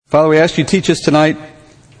Father, we ask you to teach us tonight.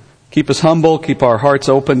 Keep us humble. Keep our hearts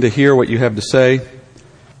open to hear what you have to say.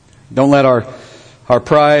 Don't let our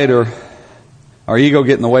pride or our ego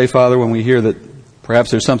get in the way, Father, when we hear that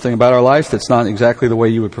perhaps there's something about our life that's not exactly the way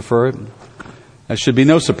you would prefer it. That should be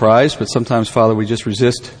no surprise, but sometimes, Father, we just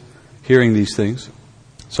resist hearing these things.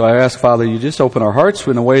 So I ask, Father, you just open our hearts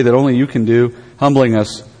in a way that only you can do, humbling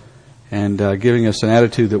us and giving us an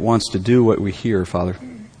attitude that wants to do what we hear, Father.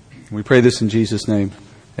 We pray this in Jesus' name.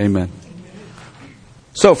 Amen.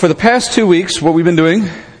 So for the past 2 weeks, what we've been doing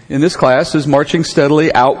in this class is marching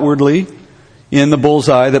steadily outwardly in the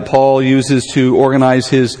bullseye that Paul uses to organize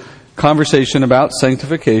his conversation about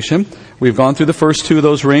sanctification. We've gone through the first two of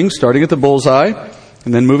those rings, starting at the bullseye,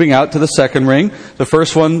 and then moving out to the second ring. The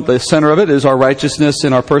first one, the center of it, is our righteousness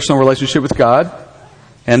in our personal relationship with God.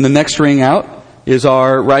 And the next ring out is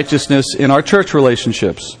our righteousness in our church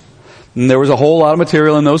relationships. And there was a whole lot of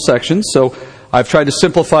material in those sections, so I've tried to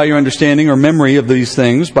simplify your understanding or memory of these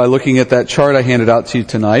things by looking at that chart I handed out to you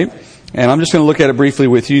tonight. And I'm just going to look at it briefly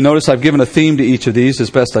with you. Notice I've given a theme to each of these as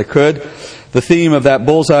best I could. The theme of that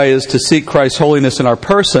bullseye is to seek Christ's holiness in our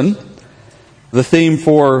person. The theme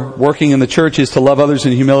for working in the church is to love others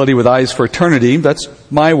in humility with eyes for eternity. That's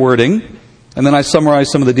my wording. And then I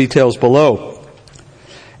summarize some of the details below.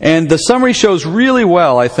 And the summary shows really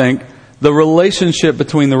well, I think, the relationship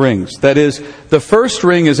between the rings. That is, the first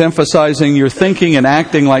ring is emphasizing your thinking and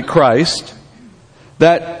acting like Christ.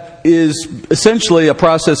 That is essentially a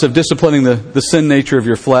process of disciplining the sin nature of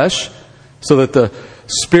your flesh so that the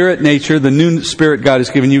spirit nature, the new spirit God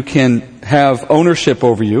has given you, can have ownership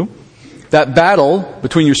over you. That battle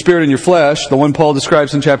between your spirit and your flesh, the one Paul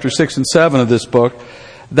describes in chapter 6 and 7 of this book,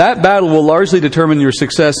 that battle will largely determine your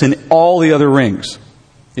success in all the other rings.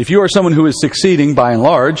 If you are someone who is succeeding, by and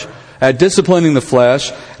large, at disciplining the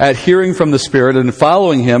flesh, at hearing from the Spirit and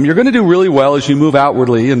following Him, you're going to do really well as you move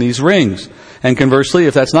outwardly in these rings. And conversely,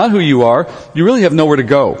 if that's not who you are, you really have nowhere to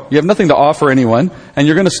go. You have nothing to offer anyone, and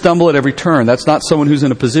you're going to stumble at every turn. That's not someone who's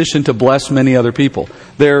in a position to bless many other people.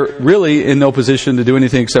 They're really in no position to do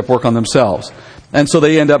anything except work on themselves. And so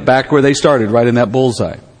they end up back where they started, right in that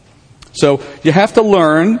bullseye. So you have to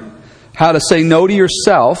learn how to say no to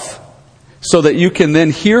yourself so that you can then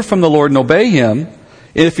hear from the Lord and obey Him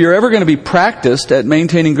if you're ever going to be practiced at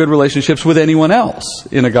maintaining good relationships with anyone else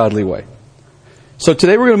in a godly way. So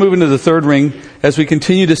today we're going to move into the third ring as we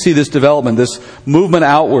continue to see this development, this movement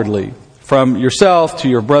outwardly from yourself to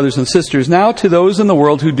your brothers and sisters, now to those in the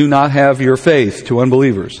world who do not have your faith, to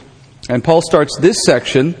unbelievers. And Paul starts this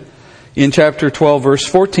section in chapter 12, verse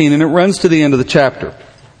 14, and it runs to the end of the chapter.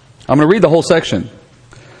 I'm going to read the whole section.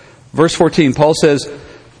 Verse 14, Paul says,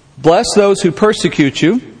 "Bless those who persecute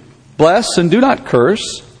you. Bless and do not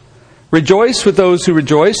curse. Rejoice with those who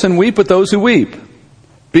rejoice and weep with those who weep.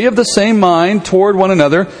 Be of the same mind toward one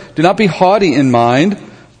another. Do not be haughty in mind,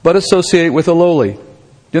 but associate with the lowly.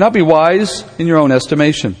 Do not be wise in your own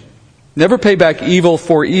estimation. Never pay back evil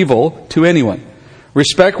for evil to anyone.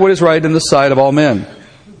 Respect what is right in the sight of all men.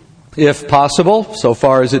 If possible, so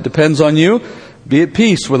far as it depends on you, be at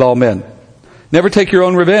peace with all men. Never take your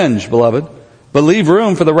own revenge, beloved, but leave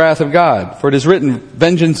room for the wrath of God. For it is written,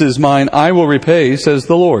 'Vengeance is mine, I will repay, says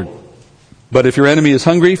the Lord.' But if your enemy is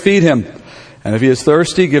hungry, feed him. And if he is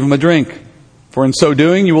thirsty, give him a drink. For in so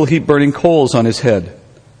doing, you will heap burning coals on his head.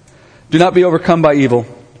 Do not be overcome by evil,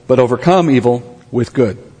 but overcome evil with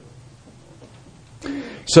good."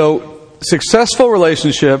 So, successful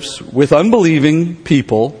relationships with unbelieving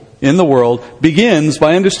people in the world begins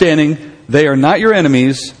by understanding they are not your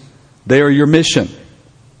enemies, they are your mission.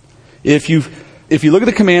 If you look at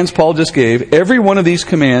the commands Paul just gave, every one of these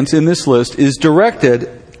commands in this list is directed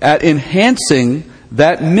at enhancing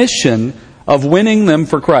that mission of winning them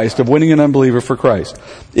for Christ, of winning an unbeliever for Christ.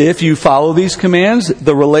 If you follow these commands,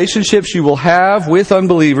 the relationships you will have with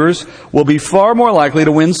unbelievers will be far more likely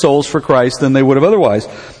to win souls for Christ than they would have otherwise.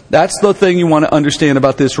 That's the thing you want to understand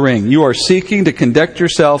about this ring. You are seeking to conduct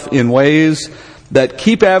yourself in ways that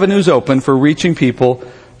keep avenues open for reaching people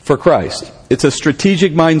for Christ. It's a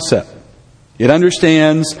strategic mindset. It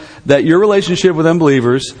understands that your relationship with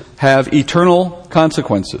unbelievers have eternal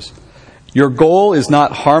consequences. Your goal is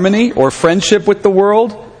not harmony or friendship with the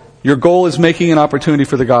world. Your goal is making an opportunity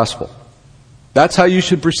for the gospel. That's how you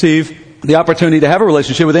should perceive the opportunity to have a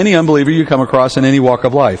relationship with any unbeliever you come across in any walk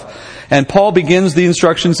of life. And Paul begins the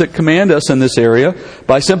instructions that command us in this area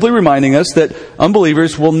by simply reminding us that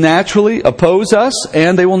unbelievers will naturally oppose us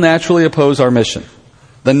and they will naturally oppose our mission.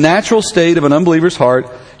 The natural state of an unbeliever's heart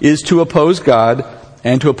is to oppose God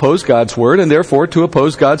and to oppose God's word and therefore to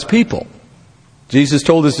oppose God's people. Jesus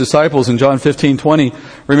told his disciples in John 15:20,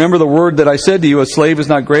 "Remember the word that I said to you, a slave is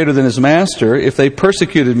not greater than his master. If they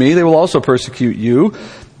persecuted me, they will also persecute you.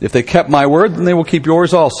 If they kept my word, then they will keep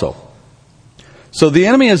yours also." So the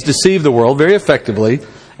enemy has deceived the world very effectively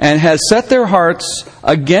and has set their hearts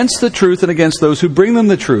against the truth and against those who bring them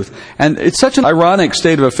the truth. And it's such an ironic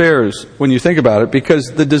state of affairs when you think about it,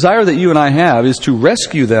 because the desire that you and I have is to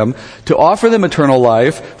rescue them, to offer them eternal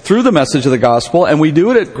life through the message of the gospel, and we do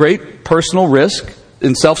it at great personal risk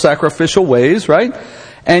in self-sacrificial ways, right?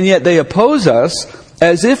 And yet they oppose us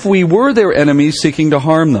as if we were their enemies seeking to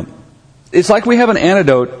harm them. It's like we have an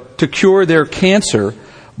antidote to cure their cancer,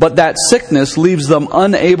 but that sickness leaves them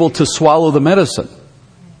unable to swallow the medicine.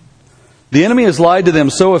 The enemy has lied to them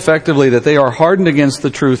so effectively that they are hardened against the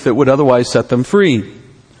truth that would otherwise set them free.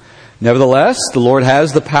 Nevertheless, the Lord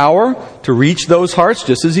has the power to reach those hearts,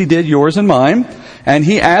 just as He did yours and mine, and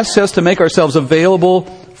He asks us to make ourselves available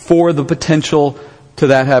for the potential to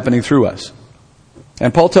that happening through us.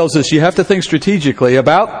 And Paul tells us you have to think strategically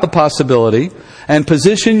about the possibility and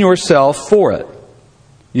position yourself for it.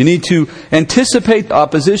 You need to anticipate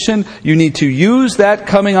opposition. You need to use that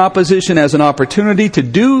coming opposition as an opportunity to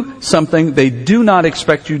do something they do not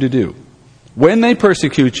expect you to do. When they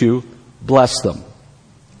persecute you, bless them.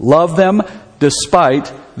 Love them despite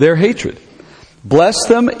their hatred. Bless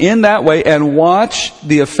them in that way and watch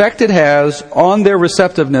the effect it has on their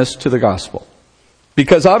receptiveness to the gospel.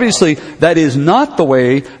 Because obviously that is not the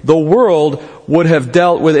way the world would have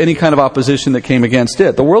dealt with any kind of opposition that came against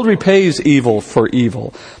it. The world repays evil for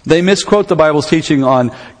evil. They misquote the Bible's teaching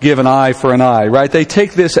on give an eye for an eye, right? They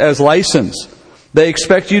take this as license. They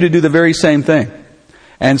expect you to do the very same thing.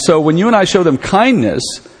 And so when you and I show them kindness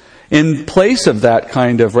in place of that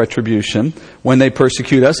kind of retribution when they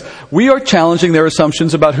persecute us, we are challenging their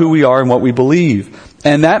assumptions about who we are and what we believe.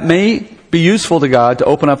 And that may be useful to God to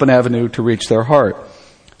open up an avenue to reach their heart.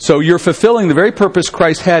 So you're fulfilling the very purpose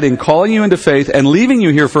Christ had in calling you into faith and leaving you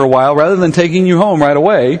here for a while rather than taking you home right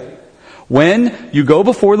away when you go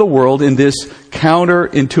before the world in this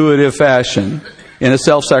counterintuitive fashion, in a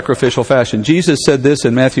self-sacrificial fashion. Jesus said this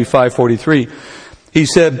in Matthew 5:43. He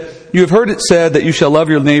said, "You have heard it said that you shall love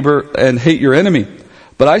your neighbor and hate your enemy.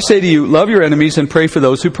 But I say to you, love your enemies and pray for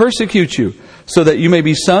those who persecute you, so that you may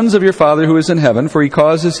be sons of your Father who is in heaven, for He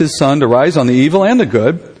causes His sun to rise on the evil and the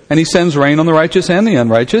good, and He sends rain on the righteous and the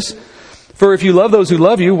unrighteous. For if you love those who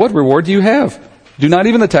love you, what reward do you have? Do not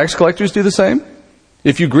even the tax collectors do the same?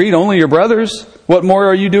 If you greet only your brothers, what more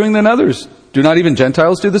are you doing than others? Do not even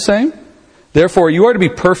Gentiles do the same? Therefore, you are to be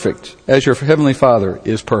perfect, as your heavenly Father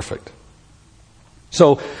is perfect."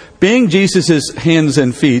 So, being Jesus' hands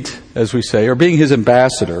and feet, as we say, or being His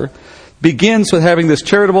ambassador, begins with having this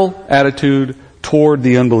charitable attitude toward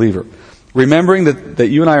the unbeliever. Remembering that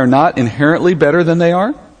you and I are not inherently better than they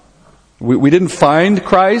are. We didn't find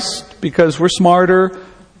Christ because we're smarter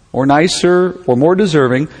or nicer or more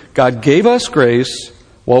deserving. God gave us grace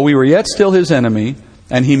while we were yet still His enemy,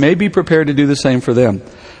 and He may be prepared to do the same for them.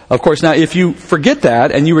 Of course, now if you forget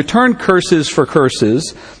that and you return curses for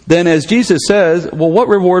curses, then as Jesus says, well, what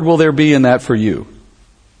reward will there be in that for you?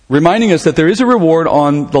 Reminding us that there is a reward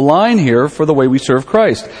on the line here for the way we serve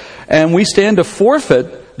Christ. And we stand to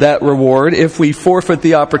forfeit that reward if we forfeit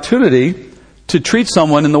the opportunity to treat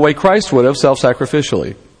someone in the way Christ would have,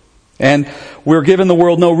 self-sacrificially. And we're giving the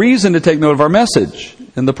world no reason to take note of our message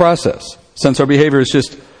in the process, since our behavior is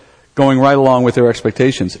just going right along with their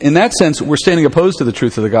expectations. In that sense, we're standing opposed to the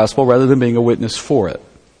truth of the gospel rather than being a witness for it.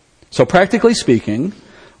 So practically speaking,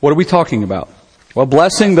 what are we talking about? Well,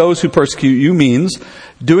 blessing those who persecute you means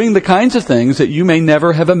doing the kinds of things that you may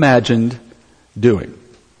never have imagined doing.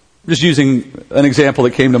 Just using an example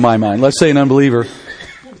that came to my mind. Let's say an unbeliever,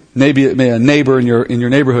 maybe a neighbor in your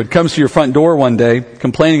neighborhood, comes to your front door one day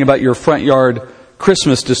complaining about your front yard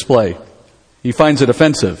Christmas display. He finds it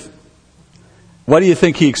offensive. What do you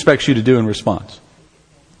think he expects you to do in response?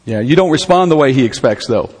 Yeah, you don't respond the way he expects,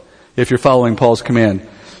 though, if you're following Paul's command.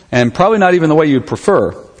 And probably not even the way you'd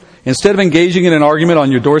prefer. Instead of engaging in an argument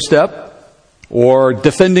on your doorstep or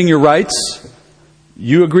defending your rights,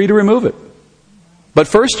 you agree to remove it. But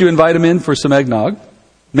first you invite him in for some eggnog.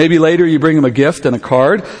 Maybe later you bring him a gift and a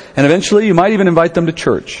card. And eventually you might even invite them to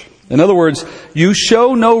church. In other words, you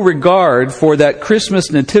show no regard for that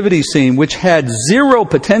Christmas nativity scene, which had zero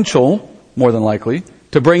potential, more than likely,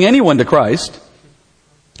 to bring anyone to Christ.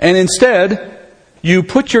 And instead, you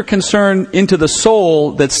put your concern into the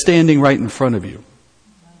soul that's standing right in front of you.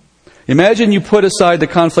 Imagine you put aside the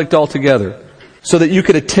conflict altogether so that you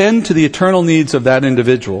could attend to the eternal needs of that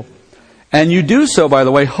individual. And you do so, by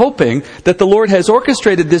the way, hoping that the Lord has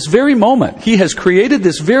orchestrated this very moment. He has created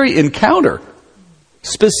this very encounter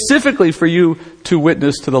specifically for you to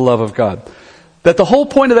witness to the love of God. That the whole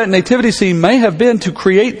point of that nativity scene may have been to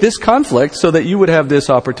create this conflict so that you would have this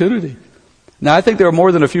opportunity. Now, I think there are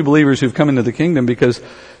more than a few believers who've come into the kingdom because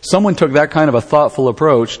someone took that kind of a thoughtful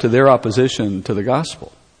approach to their opposition to the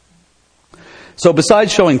gospel. So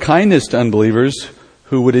besides showing kindness to unbelievers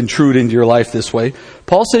who would intrude into your life this way,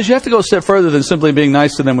 Paul says you have to go a step further than simply being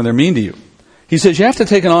nice to them when they're mean to you. He says you have to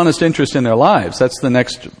take an honest interest in their lives. That's the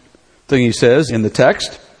next thing he says in the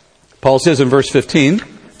text. Paul says in verse 15,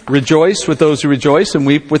 rejoice with those who rejoice and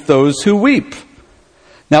weep with those who weep.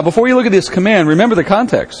 Now, before you look at this command, remember the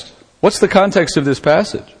context. What's the context of this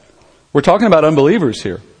passage? We're talking about unbelievers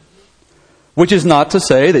here. Which is not to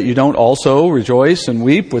say that you don't also rejoice and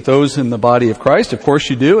weep with those in the body of Christ. Of course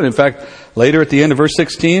you do. And in fact, later at the end of verse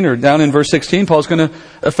 16 or down in verse 16, Paul's going to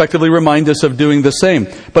effectively remind us of doing the same.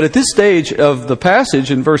 But at this stage of the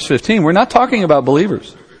passage in verse 15, we're not talking about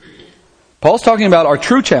believers. Paul's talking about our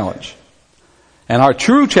true challenge. And our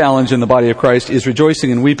true challenge in the body of Christ is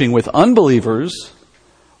rejoicing and weeping with unbelievers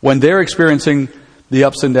when they're experiencing the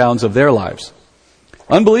ups and downs of their lives.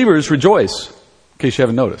 Unbelievers rejoice, in case you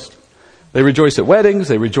haven't noticed. They rejoice at weddings,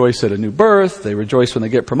 they rejoice at a new birth, they rejoice when they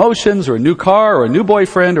get promotions or a new car or a new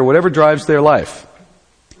boyfriend or whatever drives their life.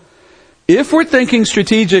 If we're thinking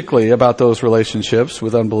strategically about those relationships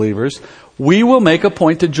with unbelievers, we will make a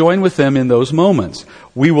point to join with them in those moments.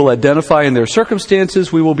 We will identify in their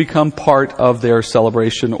circumstances, we will become part of their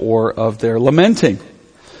celebration or of their lamenting.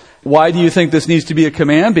 Why do you think this needs to be a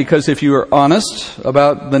command? Because if you are honest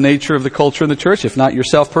about the nature of the culture in the church, if not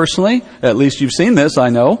yourself personally, at least you've seen this, I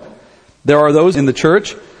know. There are those in the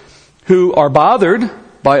church who are bothered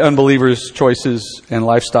by unbelievers' choices and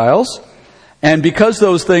lifestyles. And because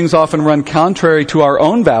those things often run contrary to our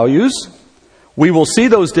own values, we will see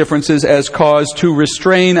those differences as cause to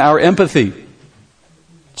restrain our empathy.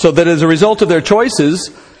 So that as a result of their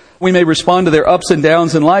choices, we may respond to their ups and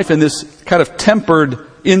downs in life in this kind of tempered,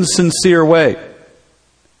 insincere way.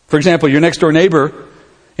 For example, your next door neighbor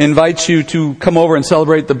invites you to come over and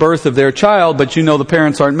celebrate the birth of their child, but you know the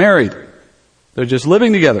parents aren't married. They're just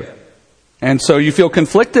living together. And so you feel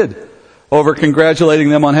conflicted over congratulating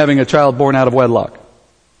them on having a child born out of wedlock.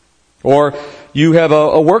 Or you have a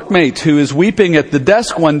workmate who is weeping at the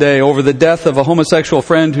desk one day over the death of a homosexual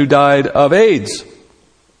friend who died of AIDS.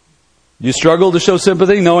 You struggle to show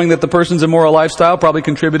sympathy knowing that the person's immoral lifestyle probably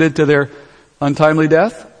contributed to their untimely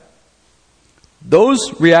death.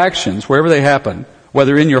 Those reactions, wherever they happen,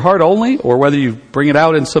 whether in your heart only or whether you bring it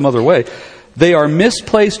out in some other way, they are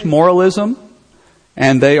misplaced moralism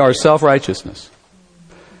and they are self-righteousness.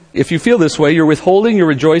 If you feel this way, you're withholding your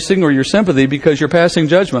rejoicing or your sympathy because you're passing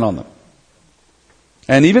judgment on them.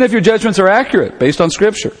 And even if your judgments are accurate, based on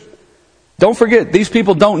Scripture, don't forget, these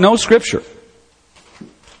people don't know Scripture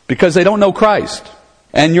because they don't know Christ.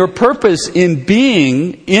 And your purpose in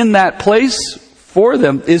being in that place for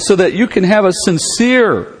them is so that you can have a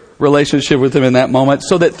sincere relationship with them in that moment,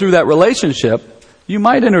 so that through that relationship, you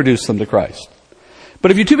might introduce them to Christ.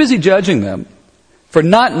 But if you're too busy judging them for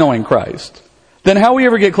not knowing Christ, then how will we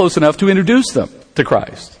ever get close enough to introduce them to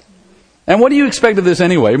Christ? And what do you expect of this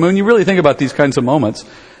anyway? I mean, when you really think about these kinds of moments,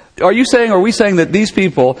 are we saying that these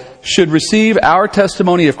people should receive our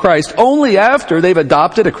testimony of Christ only after they've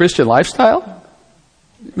adopted a Christian lifestyle?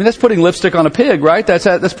 I mean, that's putting lipstick on a pig, right?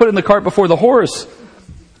 That's putting the cart before the horse.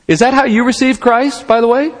 Is that how you receive Christ, by the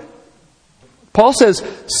way? Paul says,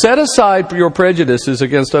 set aside your prejudices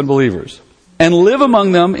against unbelievers and live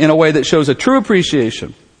among them in a way that shows a true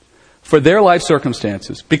appreciation for their life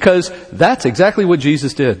circumstances, because that's exactly what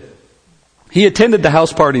Jesus did. He attended the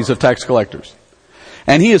house parties of tax collectors,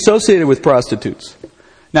 and he associated with prostitutes.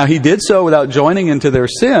 Now, he did so without joining into their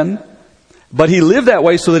sin, but he lived that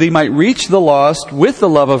way so that he might reach the lost with the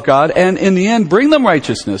love of God and in the end bring them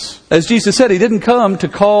righteousness. As Jesus said, he didn't come to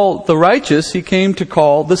call the righteous, he came to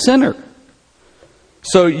call the sinner.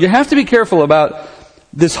 So you have to be careful about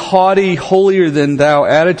this haughty, holier-than-thou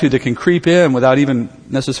attitude that can creep in without even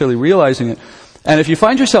necessarily realizing it. And if you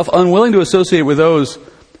find yourself unwilling to associate with those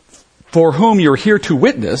for whom you're here to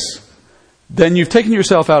witness, then you've taken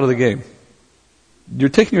yourself out of the game. You're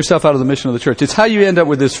taking yourself out of the mission of the church. It's how you end up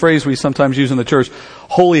with this phrase we sometimes use in the church,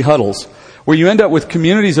 holy huddles, where you end up with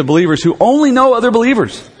communities of believers who only know other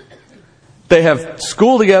believers. They have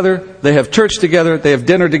school together, they have church together, they have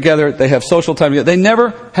dinner together, they have social time together. They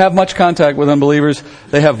never have much contact with unbelievers.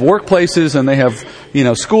 They have workplaces and they have,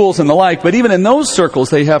 schools and the like. But even in those circles,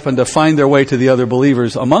 they happen to find their way to the other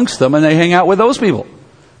believers amongst them, and they hang out with those people.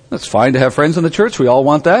 That's fine to have friends in the church. We all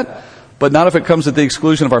want that. But not if it comes at the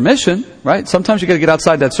exclusion of our mission, right? Sometimes you got to get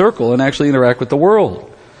outside that circle and actually interact with the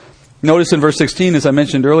world. Notice in verse 16, as I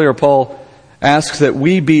mentioned earlier, Paul asks that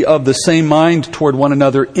we be of the same mind toward one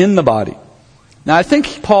another in the body. Now, I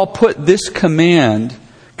think Paul put this command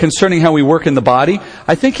concerning how we work in the body,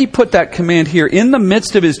 I think he put that command here in the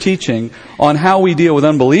midst of his teaching on how we deal with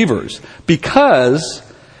unbelievers. Because,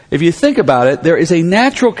 if you think about it, there is a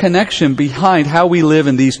natural connection behind how we live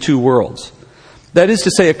in these two worlds. That is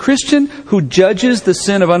to say, a Christian who judges the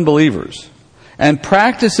sin of unbelievers and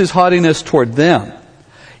practices haughtiness toward them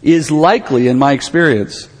is likely, in my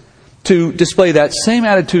experience, to display that same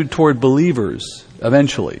attitude toward believers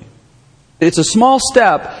eventually. It's a small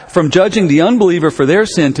step from judging the unbeliever for their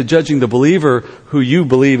sin to judging the believer who you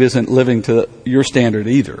believe isn't living to your standard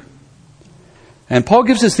either. And Paul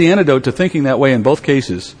gives us the antidote to thinking that way in both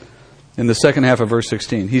cases in the second half of verse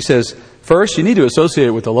 16. He says, first, you need to associate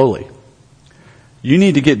with the lowly. You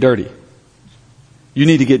need to get dirty. You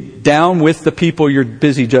need to get down with the people you're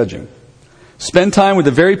busy judging. Spend time with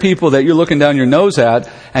the very people that you're looking down your nose at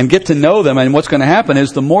and get to know them. And what's going to happen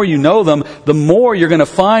is the more you know them, the more you're going to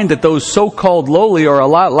find that those so-called lowly are a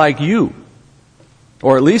lot like you.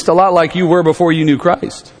 Or at least a lot like you were before you knew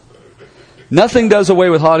Christ. Nothing does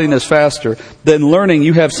away with haughtiness faster than learning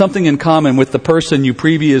you have something in common with the person you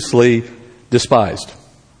previously despised.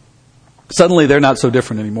 Suddenly they're not so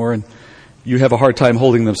different anymore and you have a hard time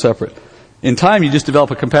holding them separate. In time you just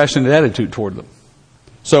develop a compassionate attitude toward them.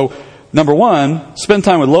 So, number one, spend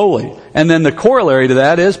time with lowly. And then the corollary to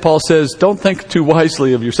that is, Paul says, don't think too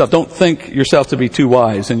wisely of yourself. Don't think yourself to be too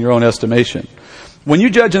wise in your own estimation. When you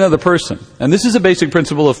judge another person, and this is a basic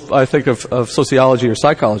principle of sociology or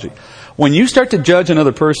psychology, when you start to judge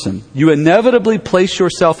another person, you inevitably place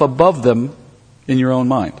yourself above them in your own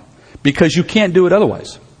mind. Because you can't do it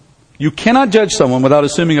otherwise. You cannot judge someone without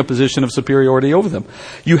assuming a position of superiority over them.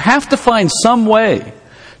 You have to find some way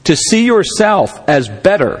to see yourself as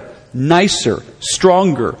better, nicer,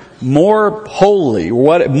 stronger, more holy,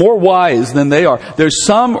 more wise than they are. There's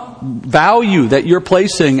some value that you're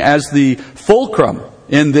placing as the fulcrum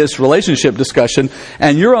in this relationship discussion,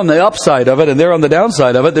 and you're on the upside of it and they're on the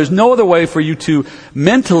downside of it. There's no other way for you to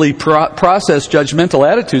mentally process judgmental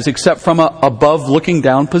attitudes except from a above looking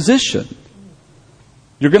down position.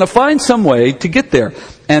 You're going to find some way to get there.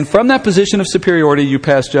 And from that position of superiority, you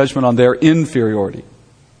pass judgment on their inferiority.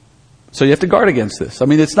 So you have to guard against this. I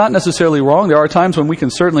mean, it's not necessarily wrong. There are times when we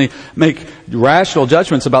can certainly make rational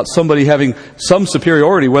judgments about somebody having some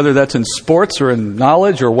superiority, whether that's in sports or in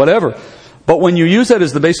knowledge or whatever. But when you use that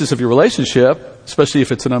as the basis of your relationship, especially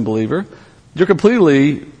if it's an unbeliever, you're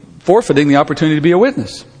completely forfeiting the opportunity to be a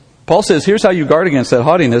witness. Paul says, here's how you guard against that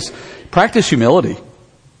haughtiness. Practice humility.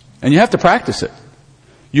 And you have to practice it.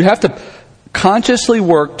 You have to consciously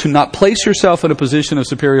work to not place yourself in a position of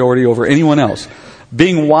superiority over anyone else.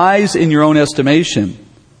 Being wise in your own estimation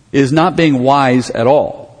is not being wise at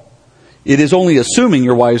all. It is only assuming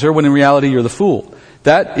you're wiser when in reality you're the fool.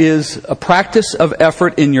 That is a practice of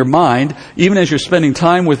effort in your mind, even as you're spending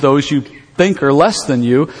time with those you think are less than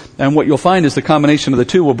you, and what you'll find is the combination of the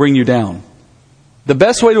two will bring you down. The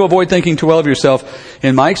best way to avoid thinking too well of yourself,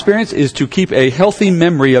 in my experience, is to keep a healthy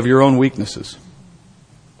memory of your own weaknesses.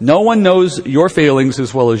 No one knows your failings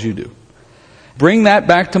as well as you do. Bring that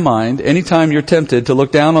back to mind anytime you're tempted to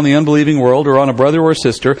look down on the unbelieving world or on a brother or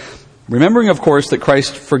sister, remembering, of course, that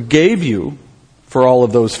Christ forgave you for all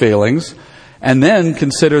of those failings, and then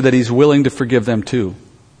consider that He's willing to forgive them too.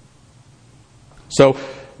 So,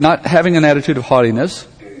 not having an attitude of haughtiness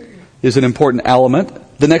is an important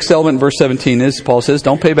element. The next element in verse 17 is, Paul says,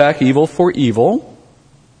 don't pay back evil for evil.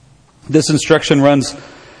 This instruction runs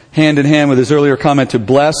hand in hand with his earlier comment to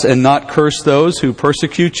bless and not curse those who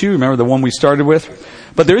persecute you. Remember the one we started with?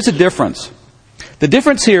 But there is a difference. The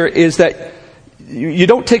difference here is that you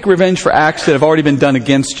don't take revenge for acts that have already been done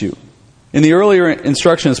against you. In the earlier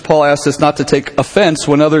instructions, Paul asks us not to take offense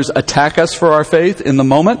when others attack us for our faith in the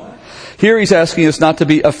moment. Here he's asking us not to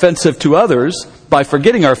be offensive to others by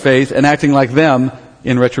forgetting our faith and acting like them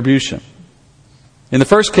in retribution. In the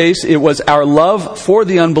first case, it was our love for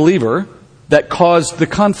the unbeliever that caused the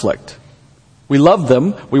conflict. We loved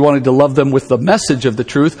them. We wanted to love them with the message of the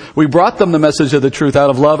truth. We brought them the message of the truth out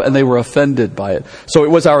of love, and they were offended by it. So it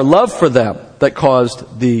was our love for them that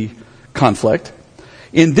caused the conflict.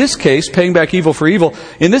 In this case, paying back evil for evil,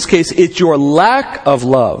 in this case, it's your lack of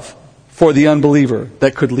love for the unbeliever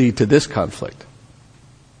that could lead to this conflict.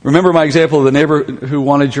 Remember my example of the neighbor who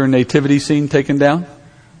wanted your nativity scene taken down?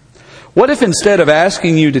 What if instead of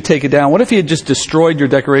asking you to take it down, what if he had just destroyed your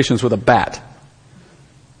decorations with a bat?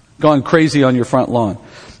 Gone crazy on your front lawn.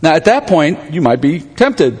 Now at that point, you might be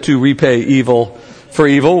tempted to repay evil for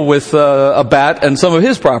evil with a bat and some of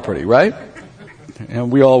his property, right?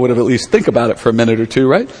 And we all would have at least think about it for a minute or two,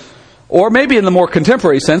 right? Or maybe in the more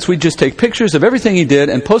contemporary sense, we just take pictures of everything he did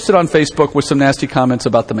and post it on Facebook with some nasty comments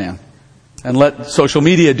about the man. And let social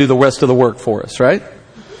media do the rest of the work for us, right?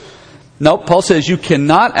 Nope, Paul says you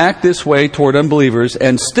cannot act this way toward unbelievers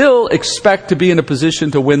and still expect to be in a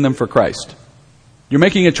position to win them for Christ. You're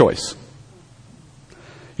making a choice.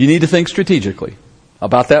 You need to think strategically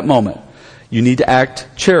about that moment. You need to act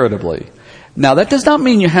charitably. Now, that does not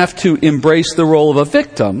mean you have to embrace the role of a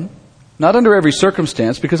victim, not under every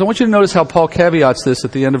circumstance, because I want you to notice how Paul caveats this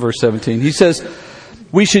at the end of verse 17. He says,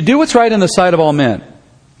 we should do what's right in the sight of all men.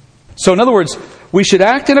 So in other words, we should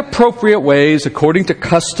act in appropriate ways according to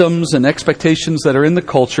customs and expectations that are in the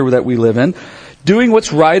culture that we live in. Doing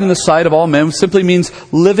what's right in the sight of all men simply means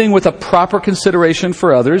living with a proper consideration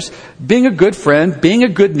for others, being a good friend, being a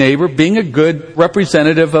good neighbor, being a good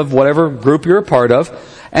representative of whatever group you're a part of.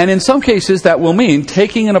 And in some cases, that will mean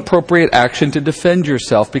taking an appropriate action to defend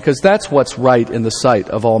yourself, because that's what's right in the sight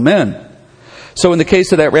of all men. So in the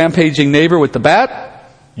case of that rampaging neighbor with the bat,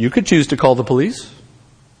 you could choose to call the police.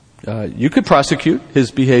 You could prosecute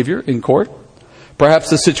his behavior in court.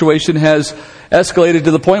 Perhaps the situation has escalated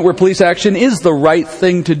to the point where police action is the right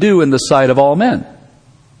thing to do in the sight of all men.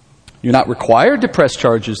 You're not required to press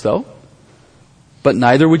charges, though, but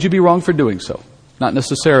neither would you be wrong for doing so. Not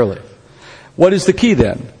necessarily. What is the key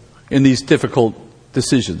then in these difficult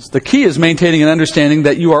decisions? The key is maintaining an understanding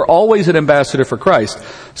that you are always an ambassador for Christ.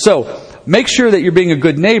 So, make sure that you're being a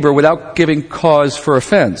good neighbor without giving cause for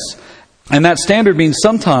offense. And that standard means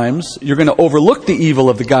sometimes you're going to overlook the evil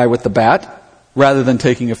of the guy with the bat rather than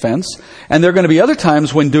taking offense. And there are going to be other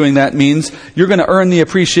times when doing that means you're going to earn the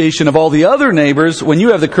appreciation of all the other neighbors when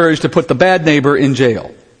you have the courage to put the bad neighbor in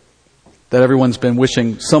jail that everyone's been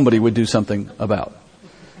wishing somebody would do something about.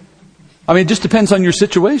 I mean, it just depends on your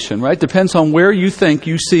situation, right? Depends on where you think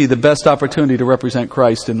you see the best opportunity to represent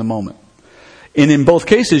Christ in the moment. And in both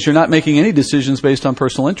cases, you're not making any decisions based on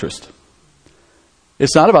personal interest.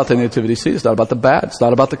 It's not about the nativity scene. It's not about the bat. It's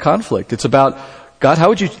not about the conflict. It's about, God, how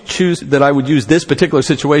would you choose that I would use this particular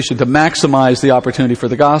situation to maximize the opportunity for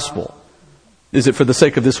the gospel? Is it for the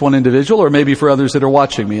sake of this one individual, or maybe for others that are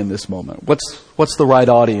watching me in this moment? What's the right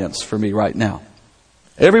audience for me right now?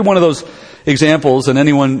 Every one of those examples, and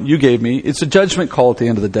anyone you gave me, it's a judgment call at the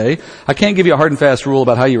end of the day. I can't give you a hard and fast rule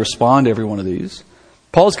about how you respond to every one of these.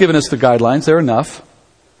 Paul's given us the guidelines. They're enough.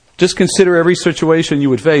 Just consider every situation you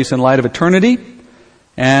would face in light of eternity,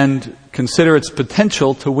 and consider its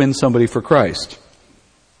potential to win somebody for Christ.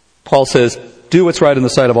 Paul says, do what's right in the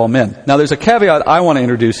sight of all men. Now, there's a caveat I want to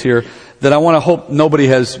introduce here that I want to hope nobody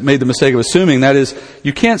has made the mistake of assuming. That is,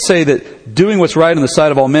 you can't say that doing what's right in the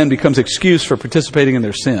sight of all men becomes excuse for participating in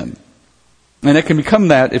their sin. And it can become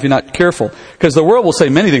that if you're not careful. Because the world will say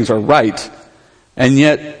many things are right, and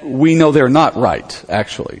yet we know they're not right,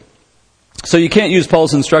 actually. So you can't use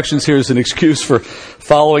Paul's instructions here as an excuse for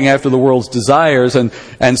following after the world's desires and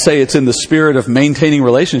say it's in the spirit of maintaining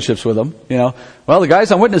relationships with them. You know, well, the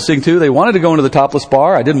guys I'm witnessing to, they wanted to go into the topless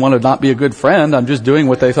bar. I didn't want to not be a good friend. I'm just doing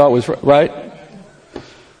what they thought was right.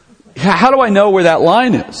 How do I know where that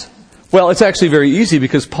line is? Well, it's actually very easy,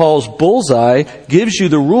 because Paul's bullseye gives you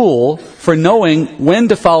the rule for knowing when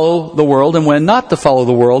to follow the world and when not to follow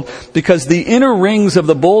the world, because the inner rings of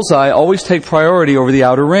the bullseye always take priority over the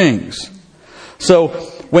outer rings. So,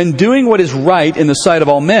 when doing what is right in the sight of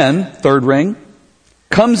all men, third ring,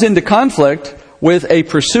 comes into conflict with a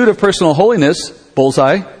pursuit of personal holiness,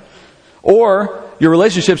 bullseye, or your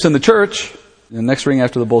relationships in the church, the next ring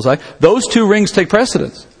after the bullseye, those two rings take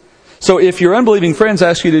precedence. So if your unbelieving friends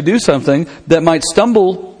ask you to do something that might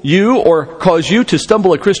stumble you or cause you to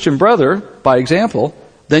stumble a Christian brother, by example,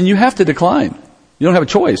 then you have to decline. You don't have a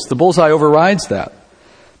choice. The bullseye overrides that.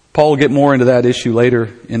 Paul will get more into that issue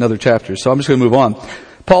later in other chapters, so I'm just going to move on.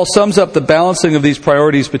 Paul sums up the balancing of these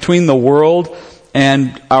priorities between the world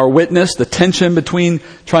and our witness, the tension between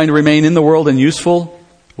trying to remain in the world and useful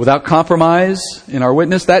without compromise in our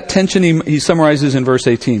witness. That tension he summarizes in verse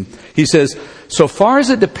 18. He says, so far as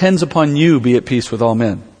it depends upon you, be at peace with all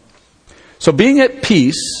men. So being at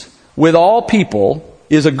peace with all people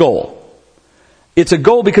is a goal. It's a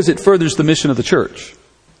goal because it furthers the mission of the church.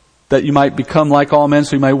 That you might become like all men,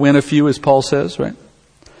 so you might win a few, as Paul says, right?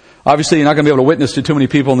 Obviously, you're not going to be able to witness to too many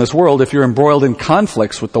people in this world if you're embroiled in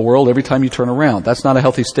conflicts with the world every time you turn around. That's not a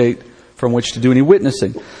healthy state from which to do any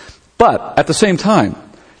witnessing. But, at the same time,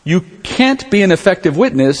 you can't be an effective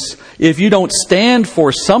witness if you don't stand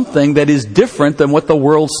for something that is different than what the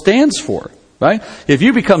world stands for, right? If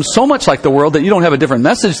you become so much like the world that you don't have a different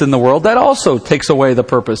message than the world, that also takes away the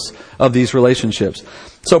purpose of these relationships.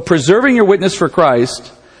 So preserving your witness for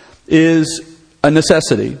Christ is a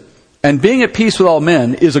necessity. And being at peace with all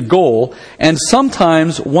men is a goal, and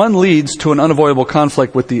sometimes one leads to an unavoidable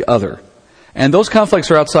conflict with the other. And those conflicts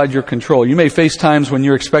are outside your control. You may face times when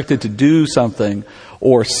you're expected to do something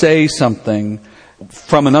or say something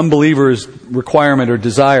from an unbeliever's requirement or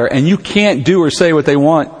desire, and you can't do or say what they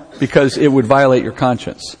want because it would violate your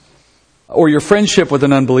conscience. Or your friendship with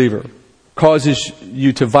an unbeliever causes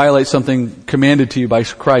you to violate something commanded to you by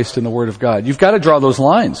Christ in the Word of God. You've got to draw those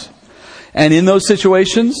lines. And in those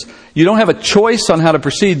situations, you don't have a choice on how to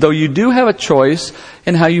proceed, though you do have a choice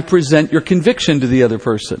in how you present your conviction to the other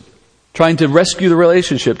person. Trying to rescue the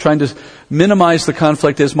relationship, trying to minimize the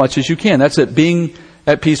conflict as much as you can. That's it, being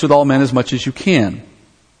at peace with all men as much as you can.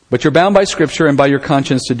 But you're bound by Scripture and by your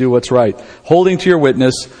conscience to do what's right, holding to your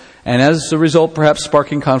witness, and as a result, perhaps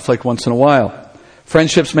sparking conflict once in a while.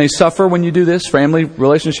 Friendships may suffer when you do this. Family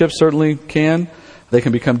relationships certainly can. They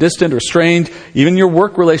can become distant or strained. Even your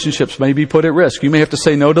work relationships may be put at risk. You may have to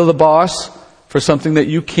say no to the boss for something that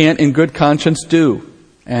you can't in good conscience do.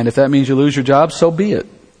 And if that means you lose your job, so be it.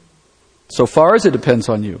 So far as it depends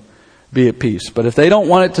on you, be at peace. But if they don't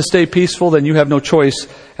want it to stay peaceful, then you have no choice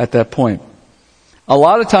at that point. A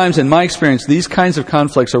lot of times, in my experience, these kinds of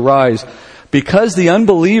conflicts arise because the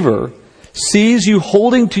unbeliever sees you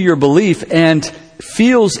holding to your belief and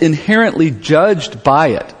feels inherently judged by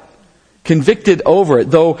it, convicted over it,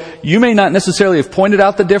 though you may not necessarily have pointed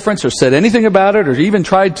out the difference or said anything about it or even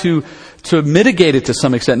tried to mitigate it to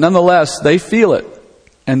some extent. Nonetheless, they feel it,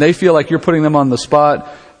 and they feel like you're putting them on the spot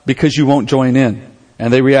because you won't join in.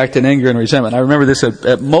 And they react in anger and resentment. I remember this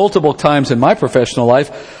at multiple times in my professional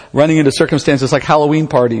life, running into circumstances like Halloween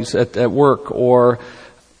parties at work, or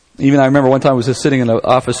even I remember one time I was just sitting in the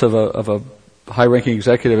office of a high-ranking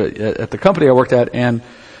executive at the company I worked at, and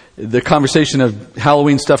the conversation of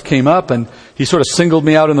Halloween stuff came up, and he sort of singled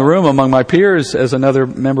me out in the room among my peers as another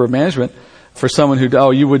member of management for someone who, oh,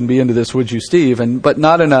 you wouldn't be into this, would you, Steve? But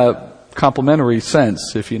not in a complimentary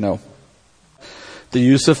sense, if you know. The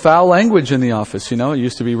use of foul language in the office, it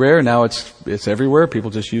used to be rare. Now it's everywhere. People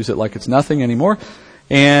just use it like it's nothing anymore.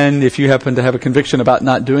 And if you happen to have a conviction about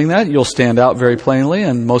not doing that, you'll stand out very plainly,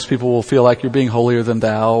 and most people will feel like you're being holier than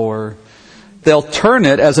thou, or they'll turn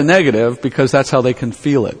it as a negative because that's how they can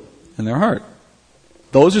feel it in their heart.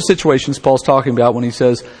 Those are situations Paul's talking about when he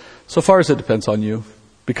says, so far as it depends on you,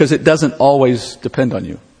 because it doesn't always depend on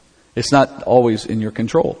you. It's not always in your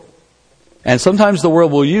control. And sometimes the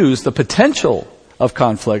world will use the potential of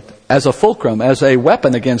conflict as a fulcrum, as a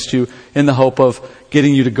weapon against you in the hope of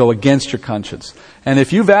getting you to go against your conscience. And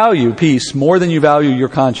if you value peace more than you value your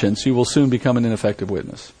conscience, you will soon become an ineffective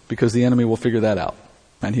witness, because the enemy will figure that out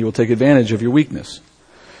and he will take advantage of your weakness.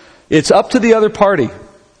 It's up to the other party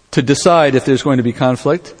to decide if there's going to be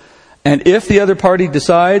conflict. And if the other party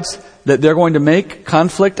decides that they're going to make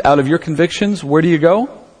conflict out of your convictions, where do you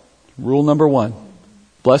go? Rule number 1,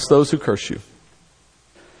 bless those who curse you.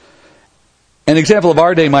 An example of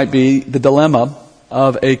our day might be the dilemma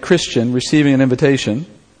of a Christian receiving an invitation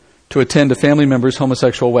to attend a family member's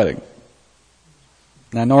homosexual wedding.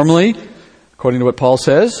 Now, normally, according to what Paul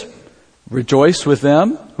says, rejoice with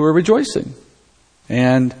them who are rejoicing,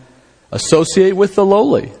 and associate with the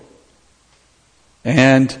lowly,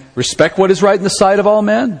 and respect what is right in the sight of all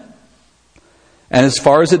men. And as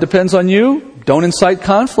far as it depends on you, don't incite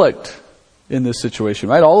conflict in this situation,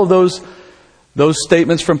 right? All of those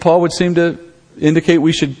statements from Paul would seem to indicate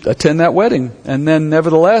we should attend that wedding. And then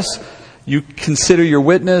nevertheless, you consider your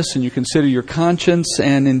witness and you consider your conscience,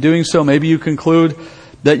 and in doing so, maybe you conclude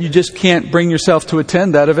that you just can't bring yourself to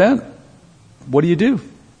attend that event. What do?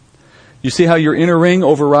 You see how your inner ring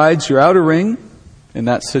overrides your outer ring in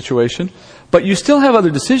that situation, but you still have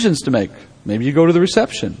other decisions to make. Maybe you go to the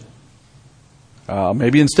reception.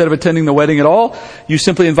 Maybe instead of attending the wedding at all, you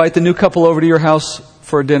simply invite the new couple over to your house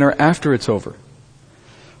for a dinner after it's over.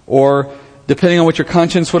 Or, depending on what your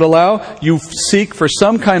conscience would allow, you seek for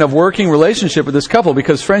some kind of working relationship with this couple.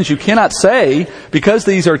 Because, friends, you cannot say, because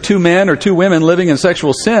these are two men or two women living in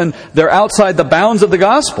sexual sin, they're outside the bounds of the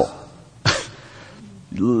gospel.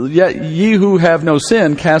 Yet ye who have no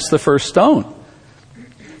sin, cast the first stone.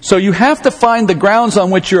 So you have to find the grounds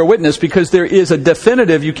on which you're a witness, because there is a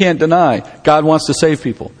definitive you can't deny. God wants to save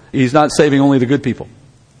people. He's not saving only the good people.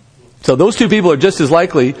 So those two people are just as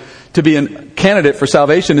likely to be a candidate for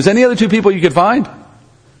salvation as any other two people you could find.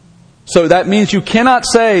 So that means you cannot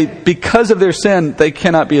say, because of their sin, they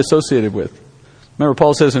cannot be associated with. Remember,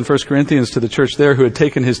 Paul says in 1 Corinthians to the church there who had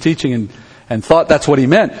taken his teaching and thought that's what he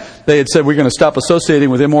meant. They had said, we're going to stop associating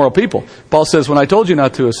with immoral people. Paul says, when I told you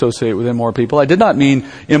not to associate with immoral people, I did not mean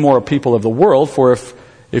immoral people of the world, for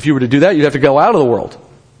if you were to do that, you'd have to go out of the world.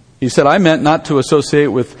 He said, I meant not to associate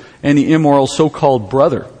with any immoral so-called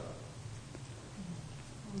brother.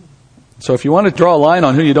 So if you want to draw a line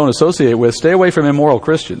on who you don't associate with, stay away from immoral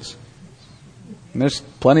Christians. And there's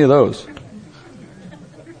plenty of those.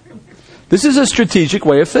 This is a strategic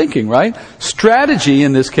way of thinking, right? Strategy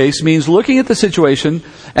in this case means looking at the situation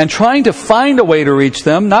and trying to find a way to reach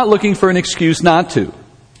them, not looking for an excuse not to.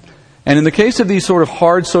 And in the case of these sort of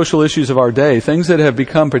hard social issues of our day, things that have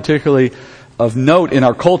become particularly of note in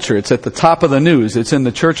our culture, it's at the top of the news, it's in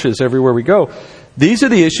the churches everywhere we go. These are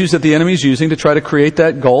the issues that the enemy is using to try to create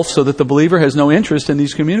that gulf so that the believer has no interest in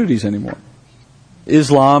these communities anymore.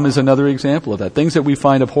 Islam is another example of that. Things that we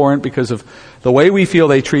find abhorrent because of the way we feel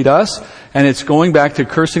they treat us, and it's going back to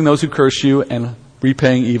cursing those who curse you and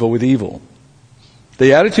repaying evil with evil.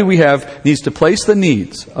 The attitude we have needs to place the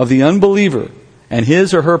needs of the unbeliever and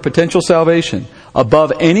his or her potential salvation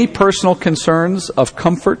above any personal concerns of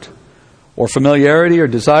comfort or familiarity or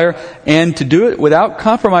desire, and to do it without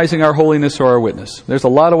compromising our holiness or our witness. There's a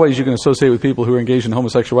lot of ways you can associate with people who are engaged in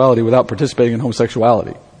homosexuality without participating in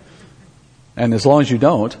homosexuality. And as long as you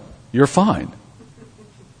don't, you're fine.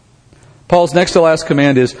 Paul's next to last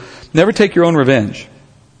command is, never take your own revenge.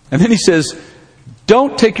 And then he says,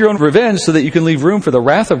 don't take your own revenge so that you can leave room for the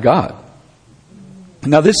wrath of God.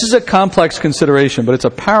 Now this is a complex consideration, but it's a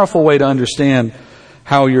powerful way to understand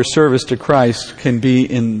how your service to Christ can be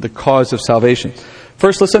in the cause of salvation.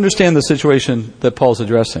 First, let's understand the situation that Paul's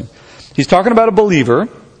addressing. He's talking about a believer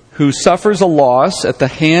who suffers a loss at the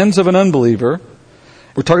hands of an unbeliever.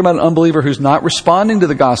 We're talking about an unbeliever who's not responding to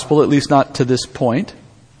the gospel, at least not to this point.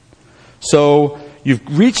 So you've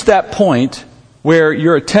reached that point where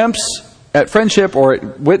your attempts at friendship or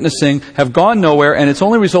at witnessing have gone nowhere, and it's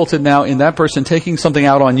only resulted now in that person taking something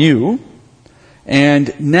out on you.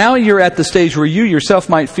 And now you're at the stage where you yourself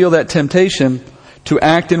might feel that temptation to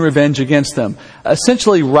act in revenge against them,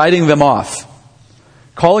 essentially writing them off,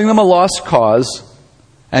 calling them a lost cause,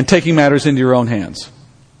 and taking matters into your own hands.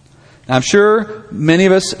 I'm sure many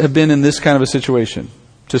of us have been in this kind of a situation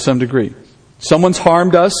to some degree. Someone's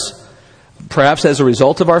harmed us, perhaps as a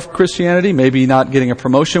result of our Christianity, maybe not getting a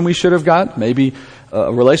promotion we should have got, maybe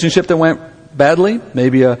a relationship that went badly,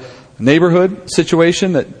 maybe a neighborhood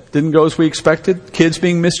situation that didn't go as we expected, kids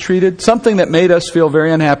being mistreated, something that made us feel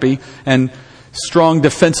very unhappy, and strong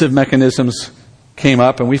defensive mechanisms came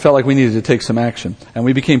up and we felt like we needed to take some action. And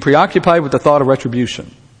we became preoccupied with the thought of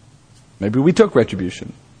retribution. Maybe we took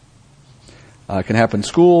retribution. It can happen in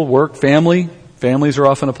school, work, family. Families are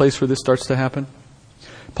often a place where this starts to happen.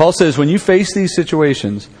 Paul says, when you face these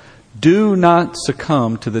situations, do not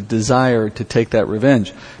succumb to the desire to take that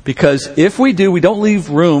revenge. Because if we do, we don't leave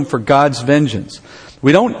room for God's vengeance.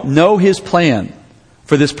 We don't know His plan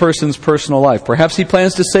for this person's personal life. Perhaps He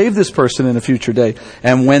plans to save this person in a future day.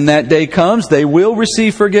 And when that day comes, they will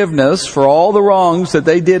receive forgiveness for all the wrongs that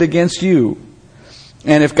they did against you.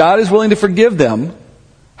 And if God is willing to forgive them,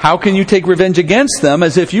 how can you take revenge against them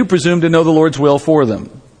as if you presume to know the Lord's will for them?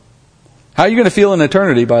 How are you going to feel in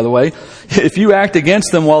eternity, by the way, if you act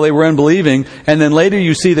against them while they were unbelieving, and then later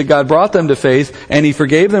you see that God brought them to faith, and He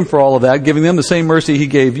forgave them for all of that, giving them the same mercy He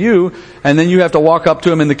gave you, and then you have to walk up to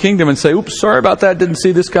them in the kingdom and say, oops, sorry about that, didn't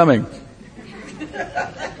see this coming.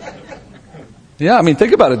 Yeah, I mean,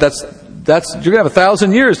 think about it. That's you're going to have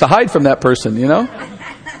 1,000 years to hide from that person, you know?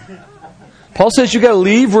 Paul says you've got to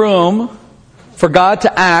leave room for God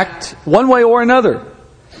to act one way or another.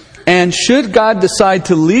 And should God decide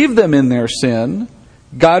to leave them in their sin,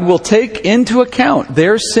 God will take into account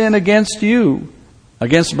their sin against you,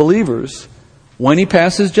 against believers, when He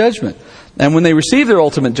passes judgment. And when they receive their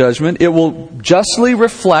ultimate judgment, it will justly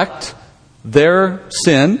reflect their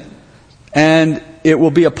sin, and it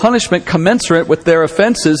will be a punishment commensurate with their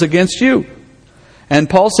offenses against you. And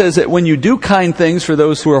Paul says that when you do kind things for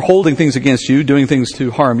those who are holding things against you, doing things to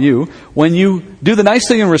harm you, when you do the nice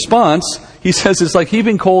thing in response, he says it's like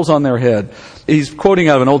heaping coals on their head. He's quoting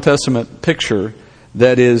out of an Old Testament picture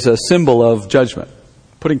that is a symbol of judgment.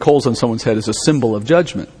 Putting coals on someone's head is a symbol of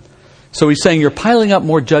judgment. So he's saying you're piling up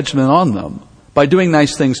more judgment on them by doing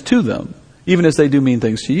nice things to them, even as they do mean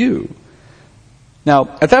things to you.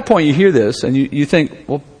 Now, at that point you hear this and you think,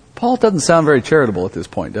 well, Paul doesn't sound very charitable at this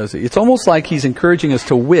point, does he? It's almost like he's encouraging us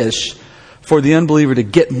to wish for the unbeliever to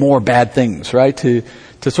get more bad things, right? To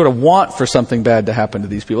sort of want for something bad to happen to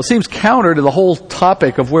these people. It seems counter to the whole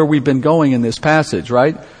topic of where we've been going in this passage,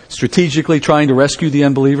 right? Strategically trying to rescue the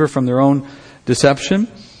unbeliever from their own deception.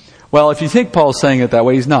 Well, if you think Paul's saying it that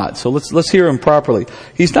way, he's not. So let's hear him properly.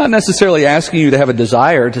 He's not necessarily asking you to have a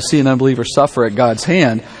desire to see an unbeliever suffer at God's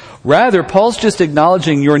hand. Rather, Paul's just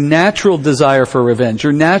acknowledging your natural desire for revenge,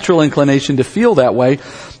 your natural inclination to feel that way.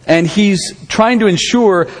 And he's trying to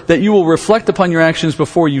ensure that you will reflect upon your actions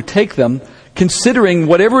before you take them, considering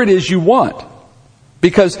whatever it is you want.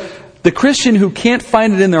 Because The Christian who can't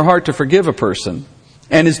find it in their heart to forgive a person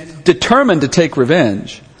and is determined to take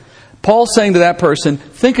revenge, Paul's saying to that person,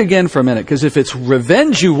 think again for a minute, because if it's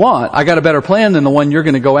revenge you want, I got a better plan than the one you're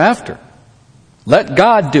going to go after. Let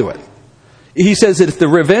God do it. He says that if the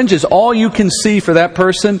revenge is all you can see for that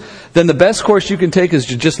person, then the best course you can take is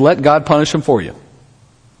to just let God punish them for you.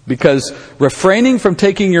 Because refraining from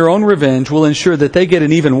taking your own revenge will ensure that they get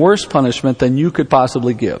an even worse punishment than you could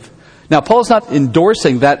possibly give. Now, Paul's not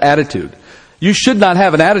endorsing that attitude. You should not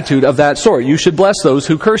have an attitude of that sort. You should bless those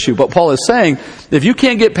who curse you. But Paul is saying, if you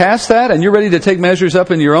can't get past that and you're ready to take measures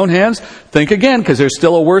up in your own hands, think again, because there's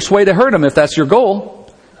still a worse way to hurt them if that's your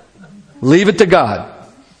goal. Leave it to God.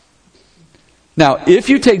 Now, if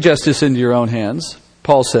you take justice into your own hands,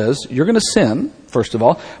 Paul says, you're going to sin, first of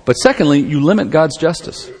all. But secondly, you limit God's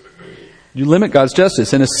justice. You limit God's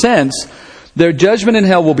justice. In a sense, their judgment in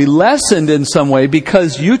hell will be lessened in some way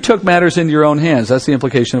because you took matters into your own hands. That's the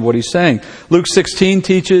implication of what he's saying. Luke 16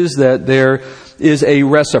 teaches that there is a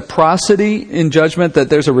reciprocity in judgment, that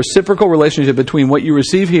there's a reciprocal relationship between what you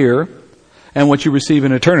receive here and what you receive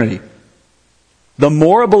in eternity. The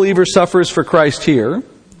more a believer suffers for Christ here,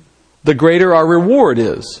 the greater our reward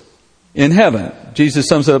is in heaven. Jesus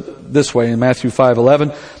sums it up this way in Matthew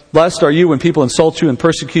 5:11. Blessed are you when people insult you and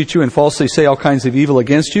persecute you and falsely say all kinds of evil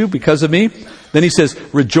against you because of me. Then he says,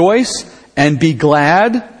 rejoice and be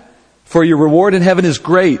glad, for your reward in heaven is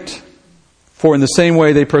great. For in the same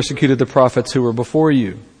way they persecuted the prophets who were before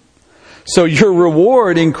you. So your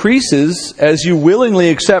reward increases as you willingly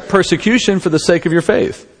accept persecution for the sake of your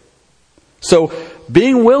faith. So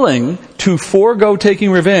being willing to forego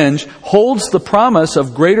taking revenge holds the promise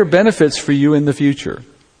of greater benefits for you in the future.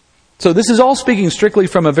 So this is all speaking strictly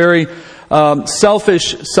from a very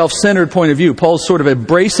selfish, self-centered point of view. Paul's sort of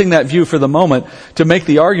embracing that view for the moment to make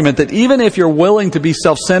the argument that even if you're willing to be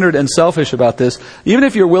self-centered and selfish about this, even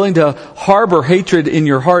if you're willing to harbor hatred in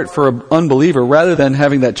your heart for an unbeliever rather than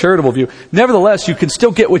having that charitable view, nevertheless, you can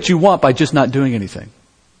still get what you want by just not doing anything.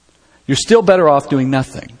 You're still better off doing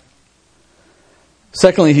nothing.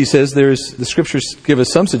 Secondly, he says the Scriptures give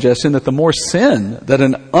us some suggestion that the more sin that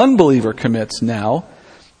an unbeliever commits now,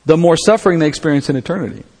 the more suffering they experience in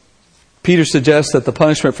eternity. Peter suggests that the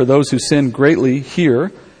punishment for those who sin greatly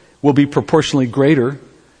here will be proportionally greater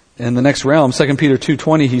in the next realm. 2 Peter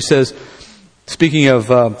 2:20, he says, speaking of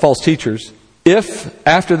false teachers, if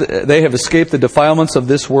after they have escaped the defilements of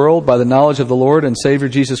this world by the knowledge of the Lord and Savior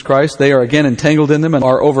Jesus Christ, they are again entangled in them and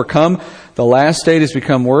are overcome, the last state has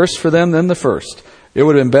become worse for them than the first. It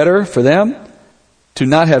would have been better for them to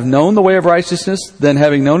not have known the way of righteousness than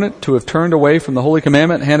having known it, to have turned away from the holy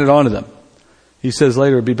commandment handed on to them. He says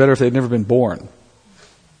later, it would be better if they'd never been born.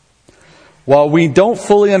 While we don't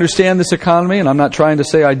fully understand this economy, and I'm not trying to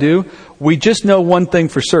say I do, we just know one thing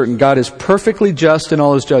for certain. God is perfectly just in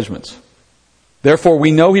all His judgments. Therefore,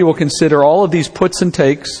 we know He will consider all of these puts and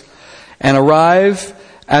takes and arrive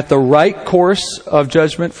at the right course of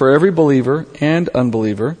judgment for every believer and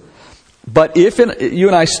unbeliever. But if you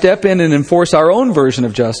and I step in and enforce our own version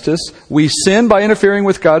of justice, we sin by interfering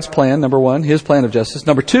with God's plan, number one, His plan of justice.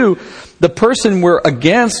 Number two, the person we're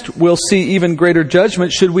against will see even greater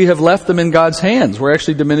judgment should we have left them in God's hands. We're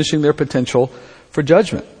actually diminishing their potential for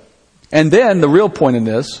judgment. And then, the real point in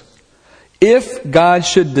this, if God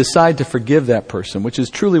should decide to forgive that person, which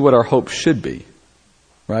is truly what our hope should be,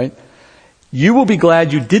 right? You will be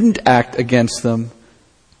glad you didn't act against them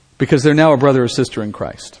because they're now a brother or sister in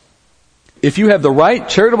Christ. If you have the right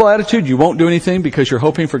charitable attitude, you won't do anything because you're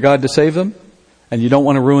hoping for God to save them, and you don't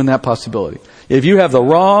want to ruin that possibility. If you have the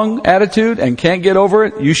wrong attitude and can't get over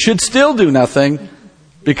it, you should still do nothing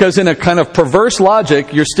because in a kind of perverse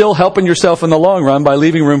logic, you're still helping yourself in the long run by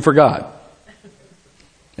leaving room for God.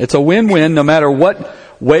 It's a win-win no matter what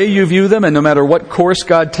way you view them and no matter what course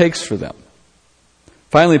God takes for them.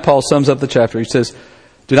 Finally, Paul sums up the chapter. He says,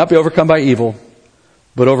 do not be overcome by evil,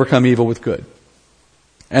 but overcome evil with good.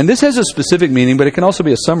 And this has a specific meaning, but it can also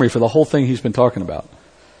be a summary for the whole thing he's been talking about.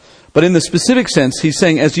 But in the specific sense, he's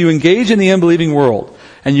saying, as you engage in the unbelieving world,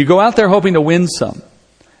 and you go out there hoping to win some,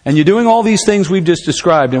 and you're doing all these things we've just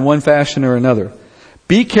described in one fashion or another,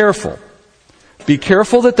 be careful. Be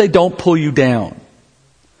careful that they don't pull you down.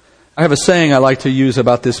 I have a saying I like to use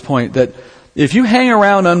about this point, that if you hang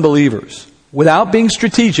around unbelievers without being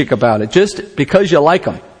strategic about it, just because you like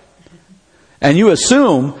them, and you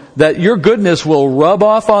assume that your goodness will rub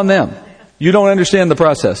off on them, you don't understand the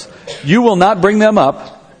process. You will not bring them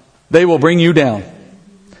up. They will bring you down.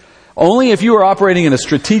 Only if you are operating in a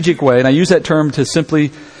strategic way, and I use that term to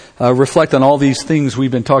simply reflect on all these things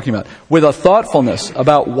we've been talking about with a thoughtfulness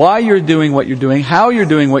about why you're doing what you're doing, how you're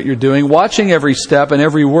doing what you're doing, watching every step and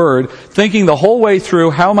every word, thinking the whole way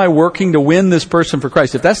through, how am I working to win this person for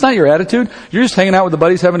Christ? If that's not your attitude, you're just hanging out with the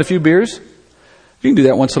buddies, having a few beers. You can do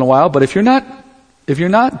that once in a while, but if you're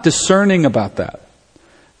not discerning about that,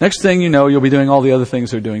 next thing you know, you'll be doing all the other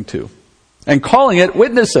things they're doing too. And calling it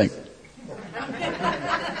witnessing.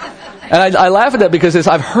 And I laugh at that because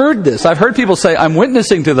I've heard this. I've heard people say, I'm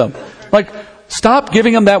witnessing to them. Like, stop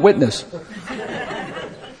giving them that witness.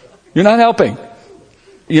 You're not helping.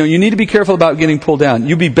 You need to be careful about getting pulled down.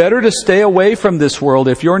 You'd be better to stay away from this world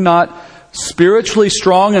if you're not spiritually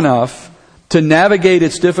strong enough to navigate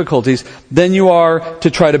its difficulties than you are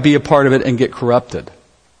to try to be a part of it and get corrupted.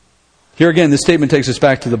 Here again, this statement takes us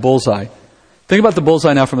back to the bullseye. Think about the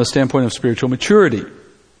bullseye now from the standpoint of spiritual maturity.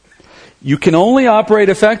 You can only operate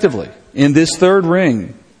effectively in this third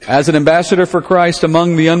ring as an ambassador for Christ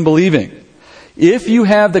among the unbelieving if you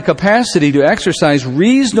have the capacity to exercise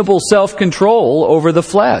reasonable self-control over the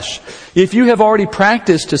flesh. If you have already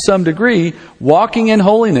practiced to some degree walking in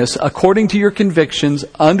holiness according to your convictions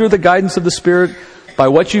under the guidance of the Spirit by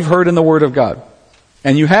what you've heard in the Word of God.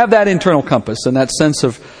 And you have that internal compass and that sense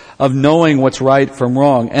of knowing what's right from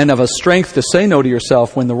wrong and of a strength to say no to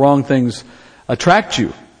yourself when the wrong things attract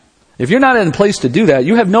you. If you're not in a place to do that,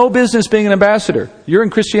 you have no business being an ambassador. You're in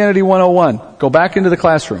Christianity 101. Go back into the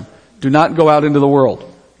classroom. Do not go out into the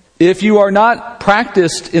world. If you are not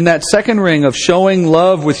practiced in that second ring of showing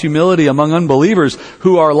love with humility among unbelievers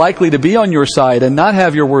who are likely to be on your side and not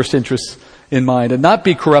have your worst interests in mind and not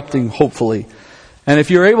be corrupting, hopefully. And if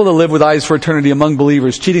you're able to live with eyes for eternity among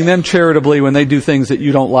believers, treating them charitably when they do things that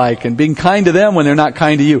you don't like and being kind to them when they're not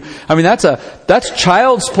kind to you. I mean, that's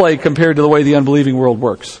child's play compared to the way the unbelieving world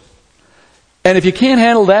works. And if you can't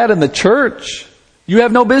handle that in the church, you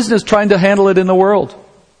have no business trying to handle it in the world.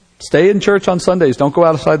 Stay in church on Sundays. Don't go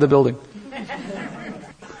outside the building.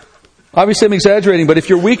 Obviously, I'm exaggerating, but if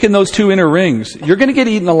you're weak in those two inner rings, you're going to get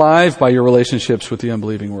eaten alive by your relationships with the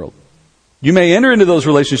unbelieving world. You may enter into those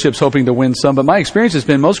relationships hoping to win some, but my experience has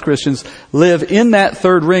been most Christians live in that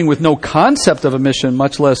third ring with no concept of a mission,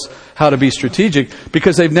 much less how to be strategic,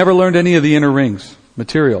 because they've never learned any of the inner rings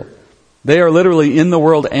material. They are literally in the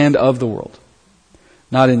world and of the world.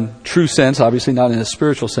 Not in true sense, obviously not in a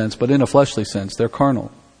spiritual sense, but in a fleshly sense. They're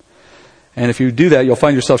carnal. And if you do that, you'll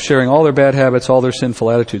find yourself sharing all their bad habits, all their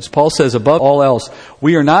sinful attitudes. Paul says, above all else,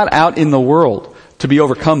 we are not out in the world to be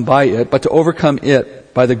overcome by it, but to overcome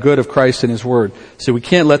it by the good of Christ and His Word. So we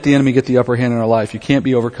can't let the enemy get the upper hand in our life. You can't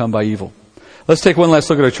be overcome by evil. Let's take one last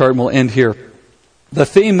look at our chart and we'll end here. The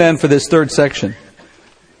theme then for this third section,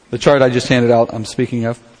 the chart I just handed out, I'm speaking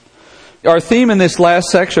of. Our theme in this last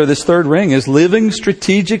section, or this third ring, is living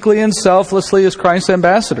strategically and selflessly as Christ's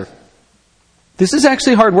ambassador. This is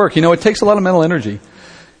actually hard work. It takes a lot of mental energy.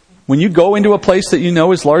 When you go into a place that you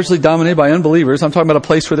know is largely dominated by unbelievers, I'm talking about a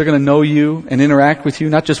place where they're going to know you and interact with you,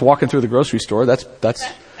 not just walking through the grocery store. That's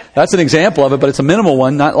an example of it, but it's a minimal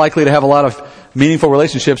one, not likely to have a lot of meaningful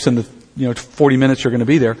relationships in the 40 minutes you're going to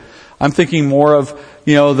be there. I'm thinking more of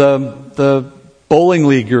the bowling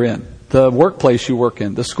league you're in, the workplace you work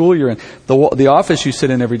in, the school you're in, the office you sit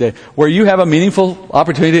in every day, where you have a meaningful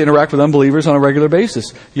opportunity to interact with unbelievers on a regular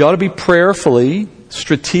basis. You ought to be prayerfully,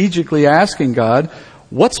 strategically asking God,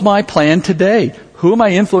 what's my plan today? Who am I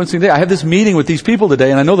influencing today? I have this meeting with these people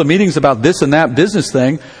today, and I know the meeting's about this and that business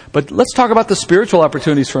thing, but let's talk about the spiritual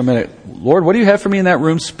opportunities for a minute. Lord, what do you have for me in that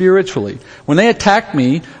room spiritually? When they attack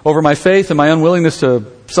me over my faith and my unwillingness to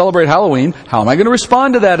celebrate Halloween, how am I going to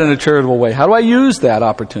respond to that in a charitable way? How do I use that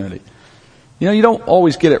opportunity? You don't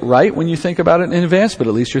always get it right when you think about it in advance, but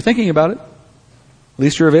at least you're thinking about it. At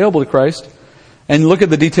least you're available to Christ. And look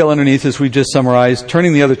at the detail underneath as we just summarized.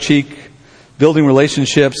 Turning the other cheek, building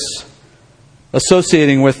relationships,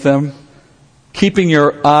 associating with them, keeping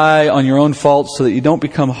your eye on your own faults so that you don't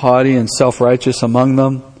become haughty and self-righteous among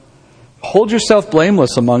them. Hold yourself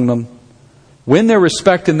blameless among them. Win their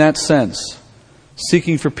respect in that sense.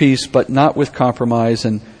 Seeking for peace, but not with compromise,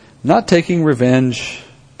 and not taking revenge.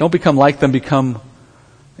 Don't become like them, become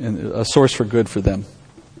a source for good for them.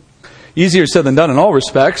 Easier said than done in all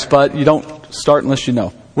respects, but you don't start unless you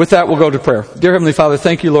know. With that, we'll go to prayer. Dear Heavenly Father,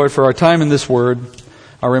 thank you, Lord, for our time in this Word,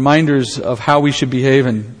 our reminders of how we should behave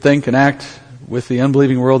and think and act with the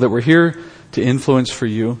unbelieving world that we're here to influence for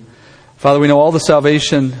you. Father, we know all the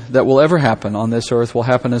salvation that will ever happen on this earth will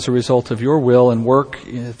happen as a result of your will and work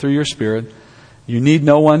through your Spirit. You need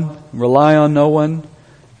no one, rely on no one,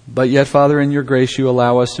 but yet, Father, in your grace, you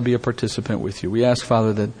allow us to be a participant with you. We ask,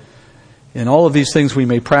 Father, that in all of these things we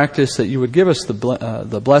may practice, that you would give us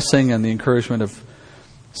the blessing and the encouragement of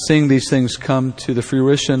seeing these things come to the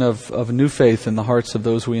fruition of new faith in the hearts of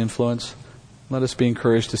those we influence. Let us be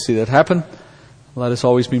encouraged to see that happen. Let us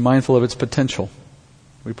always be mindful of its potential.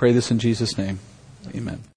 We pray this in Jesus' name. Amen.